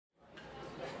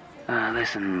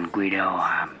Listen, Guido,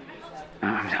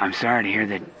 I'm sorry to hear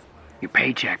that your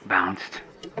paycheck bounced.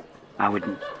 I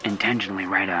wouldn't intentionally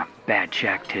write a bad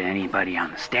check to anybody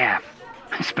on the staff,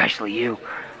 especially you.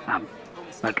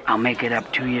 Look, I'll make it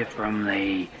up to you from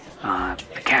the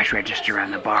cash register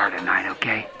on the bar tonight,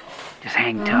 okay? Just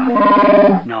hang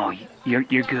tough. No, you're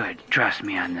good. Trust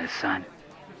me on this, son.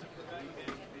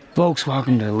 Folks,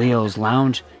 welcome to Leo's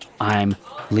Lounge. I'm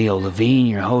Leo Levine,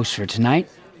 your host for tonight,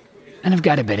 and I've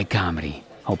got a bit of comedy.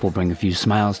 Hope we'll bring a few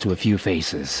smiles to a few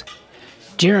faces.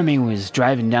 Jeremy was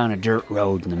driving down a dirt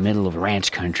road in the middle of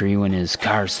ranch country when his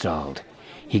car stalled.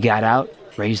 He got out,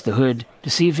 raised the hood to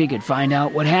see if he could find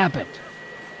out what happened.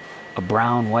 A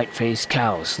brown, white-faced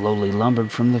cow slowly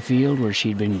lumbered from the field where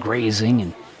she'd been grazing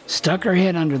and stuck her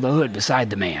head under the hood beside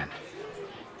the man.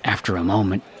 After a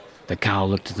moment, the cow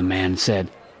looked at the man and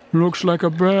said, "Looks like a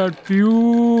bad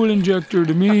fuel injector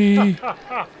to me."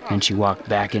 Then she walked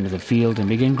back into the field and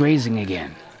began grazing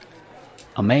again.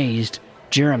 Amazed,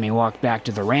 Jeremy walked back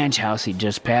to the ranch house he'd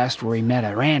just passed where he met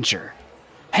a rancher.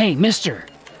 "Hey, mister,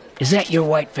 is that your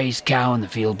white-faced cow in the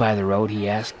field by the road?" he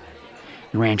asked.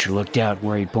 The rancher looked out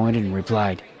where he pointed and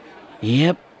replied,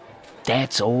 "Yep,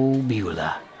 that's old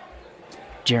Beaulah."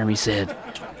 Jeremy said,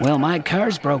 "Well, my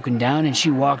car's broken down," and she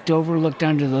walked over, looked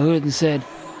under the hood, and said,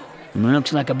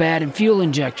 "Looks like a bad fuel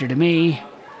injector to me."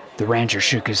 The rancher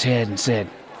shook his head and said,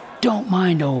 "Don't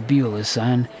mind old Beaulah,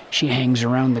 son. She hangs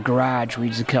around the garage,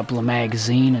 reads a couple of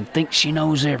magazines, and thinks she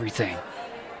knows everything.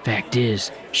 Fact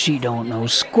is, she don't know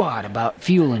squat about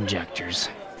fuel injectors."